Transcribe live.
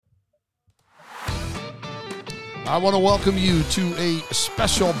I want to welcome you to a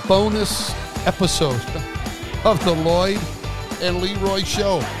special bonus episode of the Lloyd and Leroy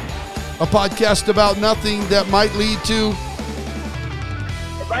Show, a podcast about nothing that might lead to...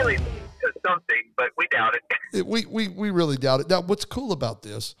 It might lead to something, but we doubt it. We really doubt it. Now, what's cool about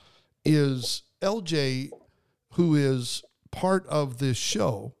this is LJ, who is part of this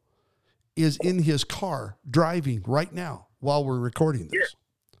show, is in his car driving right now while we're recording this. Yes.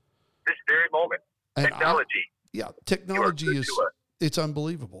 This very moment. And technology. Technology is, it's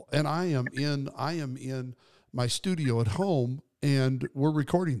unbelievable. And I am in my studio at home and we're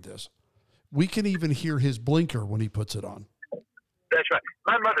recording this. We can even hear his blinker when he puts it on. That's right.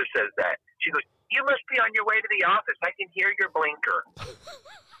 My mother says that. She goes, "You must be on your way to the office. I can hear your blinker."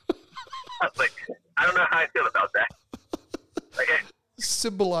 I was like, I don't know how I feel about that. Okay.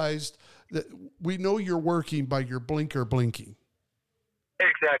 Symbolized that we know you're working by your blinker blinking.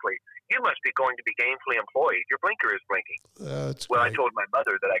 Exactly. You must be going to be gainfully employed. Your blinker is blinking. That's well, great. I told my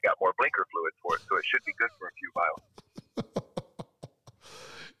mother that I got more blinker fluid for it, so it should be good for a few miles.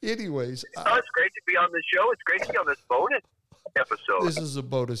 Anyways. It's great to be on the show. It's great to be on this bonus episode. This is a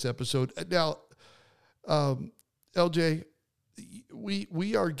bonus episode. Now, LJ,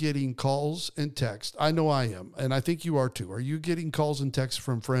 we are getting calls and texts. I know I am, and I think you are too. Are you getting calls and texts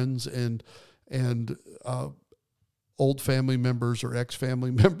from friends and old family members or ex-family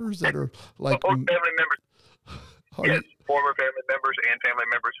members that are like... Old family members. Yes, former family members and family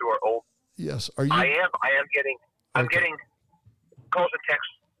members who are old. Yes. Are you? I am getting calls and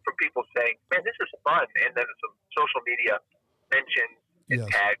texts from people saying, "Man, this is fun," and then some social media mentions and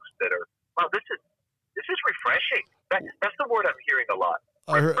tags that are, "Wow, this is refreshing." That's the word I'm hearing a lot.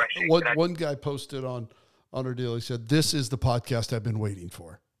 Refreshing. I heard one guy posted on our deal. He said, "This is the podcast I've been waiting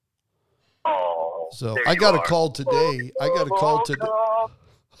for." Oh, so I got a call today.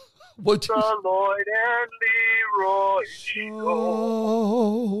 What the Lloyd and Leroy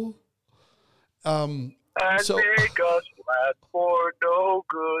Show. And make us laugh for no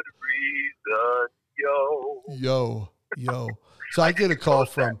good reason, yo. So I get a call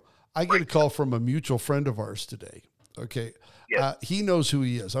from a mutual friend of ours today. Okay. Yes. He knows who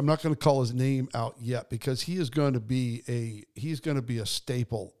he is. I'm not going to call his name out yet because he is going to be a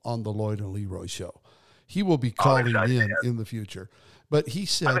staple on the Lloyd and Leroy Show. He will be calling in the future. But he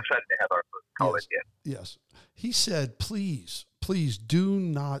said, I'm excited to have our first call in. Yes. He said, please do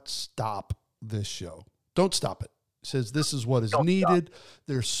not stop this show. Don't stop it. He says, this is what is needed. Stop.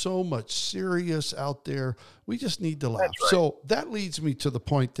 There's so much serious out there. We just need to laugh. Right. So that leads me to the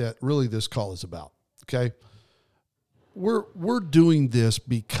point that really this call is about. Okay. We're doing this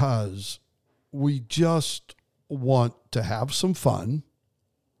because we just want to have some fun.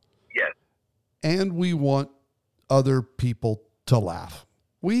 Yes. And we want other people to laugh.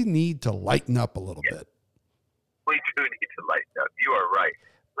 We need to lighten up a little bit. We do need to lighten up. You are right.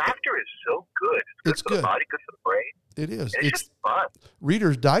 Laughter is so good. It's good for the body, good for the brain. It is. It's just fun.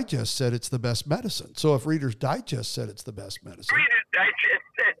 Reader's Digest said it's the best medicine. So if Reader's Digest said it's the best medicine. Reader's Digest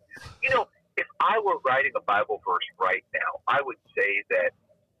said, if I were writing a Bible verse right now, I would say that,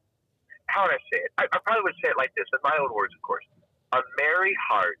 how would I say it? I probably would say it like this, in my own words, of course. A merry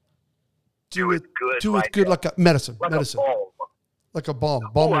heart doeth good like a medicine. Like medicine. A balm. Like a balm.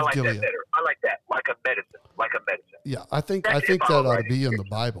 Balm of Gilead. That better. I like that. Like a medicine. Yeah, I think that ought to be in the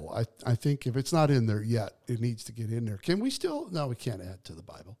Bible. I think if it's not in there yet, it needs to get in there. Can we still? No, we can't add to the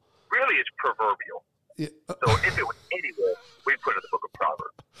Bible. Really, it's proverbial. Yeah. So if it was anywhere, we'd put it in the book of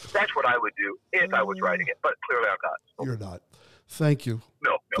Proverbs. That's what I would do if I was writing it, but clearly I'm not. So. You're not. Thank you.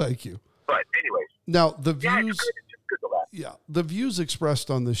 No. Thank you. But anyways. Now, the views... It's just good to laugh. Yeah, the views expressed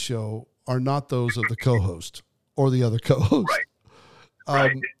on this show are not those of the co-host or the other co-host.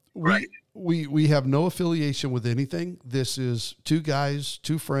 Right. We have no affiliation with anything. This is two guys,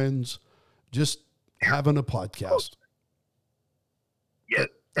 two friends, just having a podcast. Yes.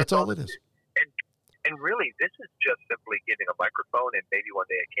 That's all it is. And really, this is just simply getting a microphone and maybe one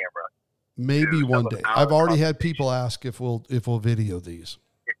day a camera. Maybe one day. I've already had people ask if we'll video these.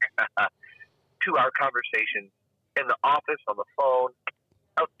 To our conversations in the office, on the phone,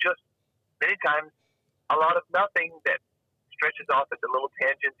 of just many times a lot of nothing that stretches off into little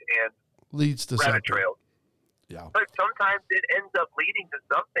tangents and leads to rabbit trails. Yeah. But sometimes it ends up leading to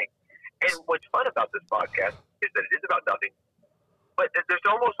something. And what's fun about this podcast is that it is about nothing. But there's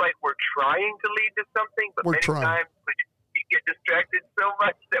almost like we're trying to lead to something, but many times we get distracted so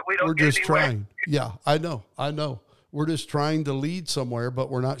much that we don't get anywhere. Trying. Yeah, I know. We're just trying to lead somewhere, but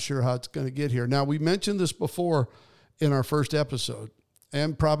we're not sure how it's going to get here. Now, we mentioned this before in our first episode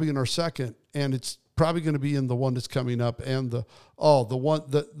and probably in our second, and probably going to be in the one that's coming up, and the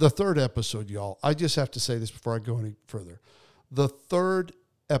third episode, y'all. I just have to say this before I go any further. The third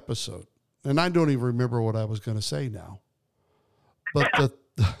episode, and I don't even remember what I was going to say now, but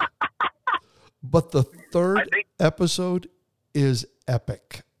the third episode is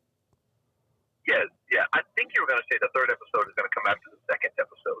epic. Yeah. I think you were going to say the third episode is going to come after the second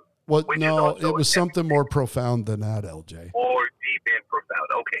episode. Well, no, it was something more profound than that, LJ. More deep and profound.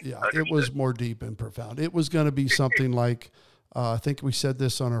 Okay. Yeah, understood. It was more deep and profound. It was going to be something like, I think we said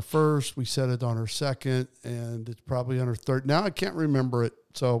this on our first, we said it on our second, and it's probably on our third. Now I can't remember it,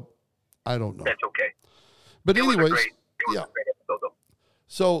 so I don't know. That's okay. But it anyways, was a great episode, though.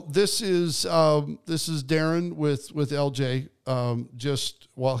 So this is Darren with LJ, just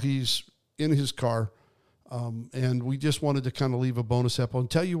while he's in his car. And we just wanted to kind of leave a bonus episode and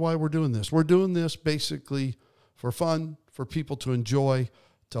tell you why we're doing this. We're doing this basically for fun, for people to enjoy,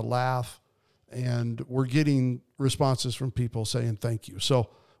 to laugh, and we're getting responses from people saying thank you.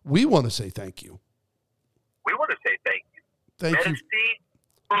 So we want to say thank you. We want to say thank you. Thank Merci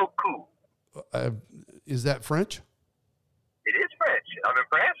beaucoup. Is that French? It is French. I'm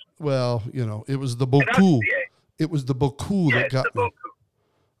impressed. Well, it was the beaucoup. It was the beaucoup that got me.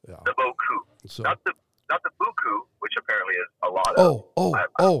 Yeah. The beaucoup. So. Not the buku, which apparently is a lot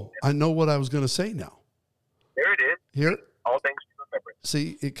of. I know what I was going to say now. There it is. Here. All things to remember.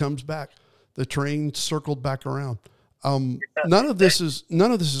 See, it comes back. The train circled back around. None of this is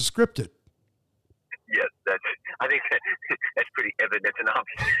scripted. Yes, I think that's pretty evident and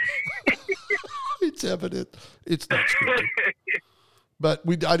obvious. It's evident. It's not scripted. But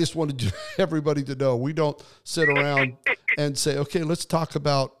I just wanted everybody to know we don't sit around and say, okay, let's talk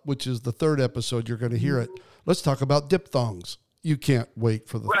about, which is the third episode. You're going to hear it. Let's talk about diphthongs. You can't wait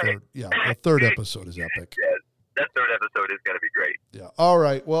for the third. Yeah, the third episode is epic. Yes, that third episode is going to be great. Yeah. All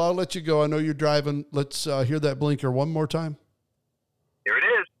right. Well, I'll let you go. I know you're driving. Let's hear that blinker one more time. Here it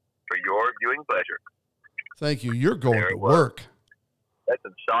is for your viewing pleasure. Thank you. You're going to work. That's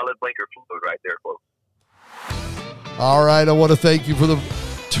some solid blinker fluid right there, folks. All right, I want to thank you for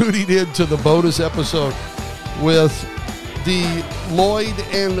tuning in to the bonus episode with the Lloyd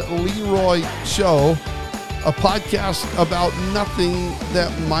and Leroy Show, a podcast about nothing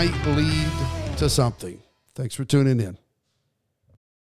that might lead to something. Thanks for tuning in.